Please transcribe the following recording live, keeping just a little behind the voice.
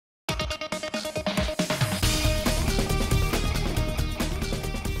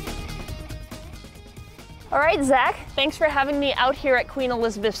All right, Zach, thanks for having me out here at Queen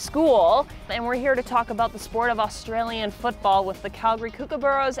Elizabeth School. And we're here to talk about the sport of Australian football with the Calgary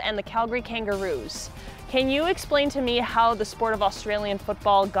Kookaburras and the Calgary Kangaroos. Can you explain to me how the sport of Australian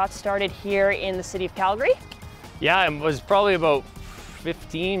football got started here in the city of Calgary? Yeah, it was probably about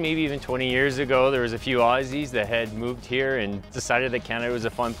 15, maybe even 20 years ago. There was a few Aussies that had moved here and decided that Canada was a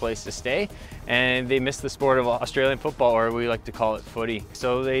fun place to stay, and they missed the sport of Australian football, or we like to call it footy.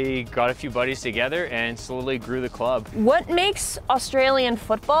 So they got a few buddies together and slowly grew the club. What makes Australian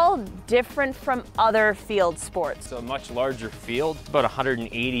football different from other field sports? It's a much larger field. It's about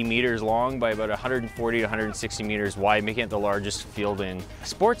 180 meters long by about 140 to 160 meters wide, making it the largest field in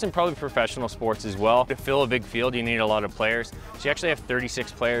sports and probably professional sports as well. To fill a big field, you need a lot of players. So you actually have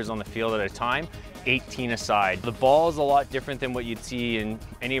 36 players on the field at a time, 18 aside. The ball is a lot different than what you'd see in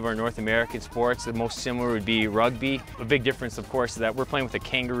any of our North American sports. The most similar would be rugby. A big difference, of course, is that we're playing with a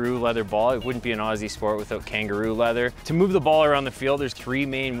kangaroo leather ball. It wouldn't be an Aussie sport without kangaroo leather. To move the ball around the field, there's three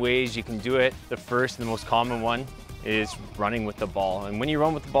main ways you can do it. The first and the most common one is running with the ball. And when you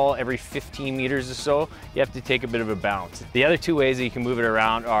run with the ball every 15 meters or so, you have to take a bit of a bounce. The other two ways that you can move it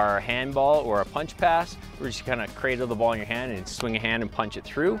around are a handball or a punch pass, where you just kind of cradle the ball in your hand and swing a hand and punch it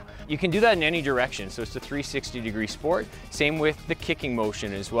through. You can do that in any direction, so it's a 360-degree sport. Same with the kicking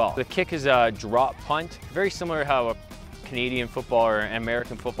motion as well. The kick is a drop punt, very similar to how a Canadian football or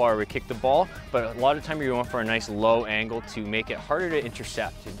American football would kick the ball, but a lot of time you're going for a nice low angle to make it harder to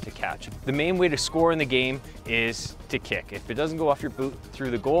intercept and to catch. The main way to score in the game is to kick. If it doesn't go off your boot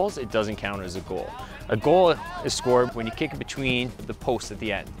through the goals, it doesn't count as a goal. A goal is scored when you kick it between the posts at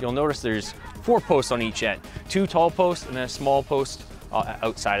the end. You'll notice there's 4 posts on each end, 2 tall posts and then a small post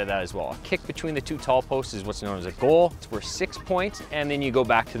outside of that as well. A kick between the 2 tall posts is what's known as a goal. It's worth 6 points, and then you go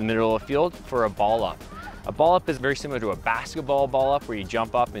back to the middle of the field for a ball up. A ball up is very similar to a basketball ball up, where you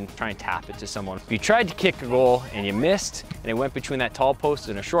jump up and try and tap it to someone. If you tried to kick a goal and you missed, and it went between that tall post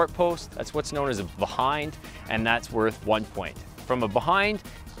and a short post, that's what's known as a behind, and that's worth 1 point. From a behind,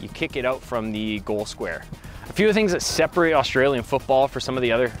 you kick it out from the goal square. A few of the things that separate Australian football from some of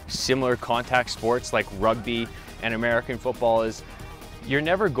the other similar contact sports like rugby and American football is you're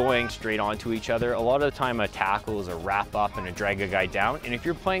never going straight onto each other. A lot of the time a tackle is a wrap up and a drag a guy down. And if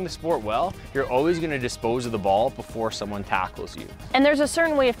you're playing the sport well, you're always going to dispose of the ball before someone tackles you. And there's a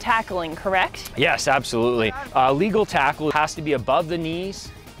certain way of tackling, correct? Yes, absolutely. Legal tackle has to be above the knees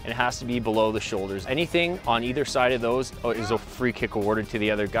and it has to be below the shoulders. Anything on either side of those is a free kick awarded to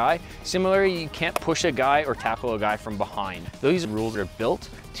the other guy. Similarly, you can't push a guy or tackle a guy from behind. Those rules are built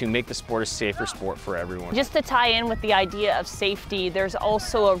to make the sport a safer sport for everyone. Just to tie in with the idea of safety, there's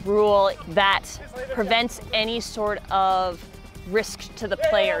also a rule that prevents any sort of risk to the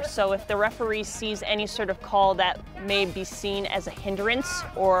player. So if the referee sees any sort of call that may be seen as a hindrance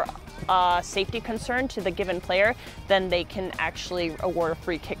or a safety concern to the given player, then they can actually award a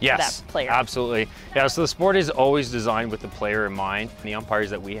free kick to that player. Yes, absolutely. Yeah, so the sport is always designed with the player in mind. The umpires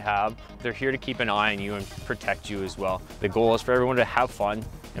that we have, they're here to keep an eye on you and protect you as well. The goal is for everyone to have fun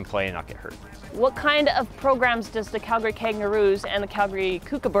and play and not get hurt. What kind of programs does the Calgary Kangaroos and the Calgary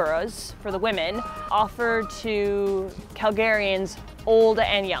Kookaburras, for the women, offer to Calgarians old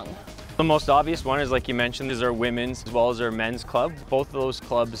and young? The most obvious one is, like you mentioned, is our women's as well as our men's club. Both of those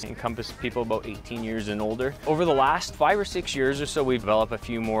clubs encompass people about 18 years and older. Over the last 5 or 6 years or so, we've developed a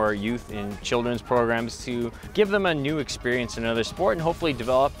few more youth and children's programs to give them a new experience in another sport and hopefully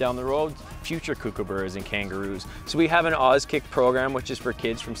develop down the road future Kookaburras and Kangaroos. So we have an Oz Kick program, which is for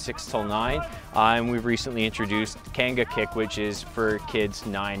kids from 6 till 9. And we've recently introduced Kanga Kick, which is for kids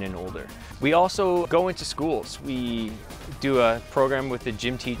 9 and older. We also go into schools. We do a program with the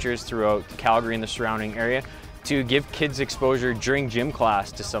gym teachers throughout Calgary and the surrounding area to give kids exposure during gym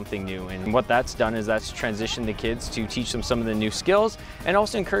class to something new. And what that's done is that's transitioned the kids to teach them some of the new skills and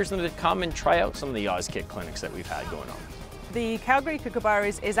also encourage them to come and try out some of the Oz Kick clinics that we've had going on. The Calgary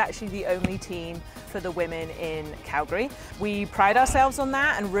Kookaburras is actually the only team for the women in Calgary. We pride ourselves on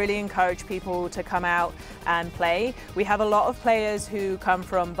that and really encourage people to come out and play. We have a lot of players who come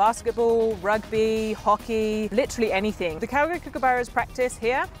from basketball, rugby, hockey, literally anything. The Calgary Kookaburras practice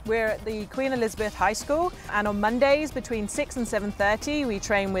here. We're at the Queen Elizabeth High School, and on Mondays between 6 and 7:30 we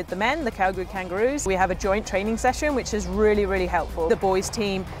train with the men, the Calgary Kangaroos. We have a joint training session which is really helpful. The boys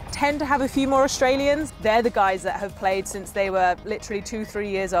team tend to have a few more Australians. They're the guys that have played since they were literally 2-3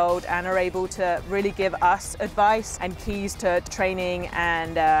 years old and are able to really really give us advice and keys to training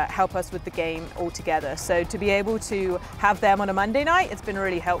and help us with the game altogether. So to be able to have them on a Monday night, it's been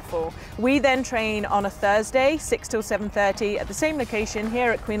really helpful. We then train on a Thursday, 6 till 7:30 at the same location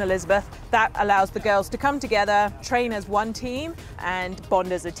here at Queen Elizabeth. That allows the girls to come together, train as one team and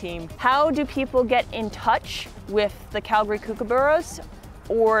bond as a team. How do people get in touch with the Calgary Kookaburras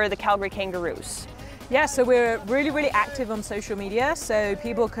or the Calgary Kangaroos? Yeah, so we're really active on social media, so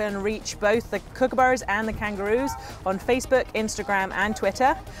people can reach both the Kookaburras and the Kangaroos on Facebook, Instagram and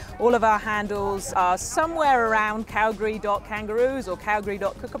Twitter. All of our handles are somewhere around calgary.kangaroos or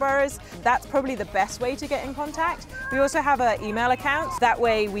calgary.kookaburras. That's probably the best way to get in contact. We also have an email account. That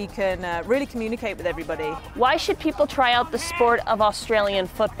way we can really communicate with everybody. Why should people try out the sport of Australian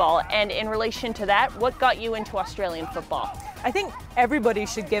football? And in relation to that, what got you into Australian football? I think everybody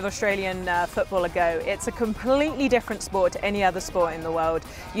should give Australian football a go. It's a completely different sport to any other sport in the world.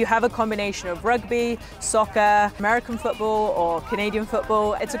 You have a combination of rugby, soccer, American football or Canadian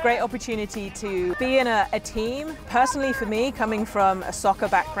football. It's a great opportunity to be in a team. Personally for me, coming from a soccer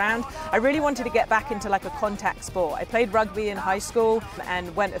background, I really wanted to get back into like a contact sport. I played rugby in high school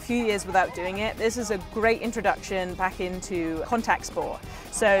and went a few years without doing it. This is a great introduction back into contact sport.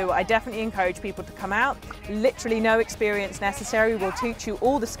 So I definitely encourage people to come out. Literally no experience necessary. We'll teach you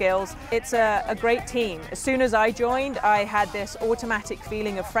all the skills. It's a great team. As soon as I joined, I had this automatic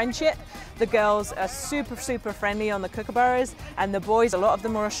feeling of friendship. The girls are super friendly on the Kookaburras, and the boys, a lot of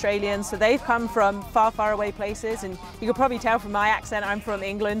them are Australians, so they've come from far away places, and you can probably tell from my accent I'm from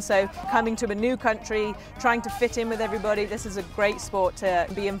England, so coming to a new country, trying to fit in with everybody, this is a great sport to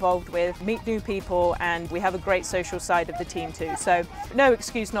be involved with, meet new people, and we have a great social side of the team too, so no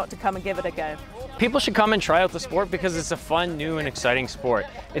excuse not to come and give it a go. People should come and try out the sport because it's a fun, new and exciting sport.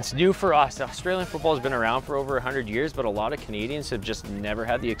 It's new for us. Australian football has been around for over 100 years, but a lot of Canadians have just never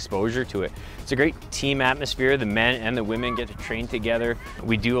had the exposure to it. It's a great team atmosphere. The men and the women get to train together.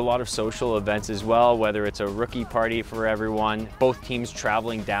 We do a lot of social events as well, whether it's a rookie party for everyone, both teams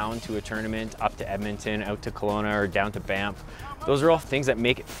traveling down to a tournament, up to Edmonton, out to Kelowna, or down to Banff. Those are all things that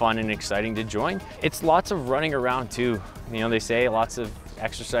make it fun and exciting to join. It's lots of running around too. You know, they say lots of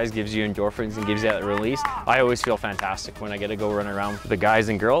exercise gives you endorphins and gives you that release. I always feel fantastic when I get to go run around with the guys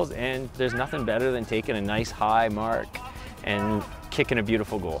and girls, and there's nothing better than taking a nice high mark and kicking a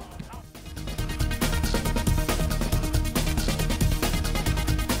beautiful goal.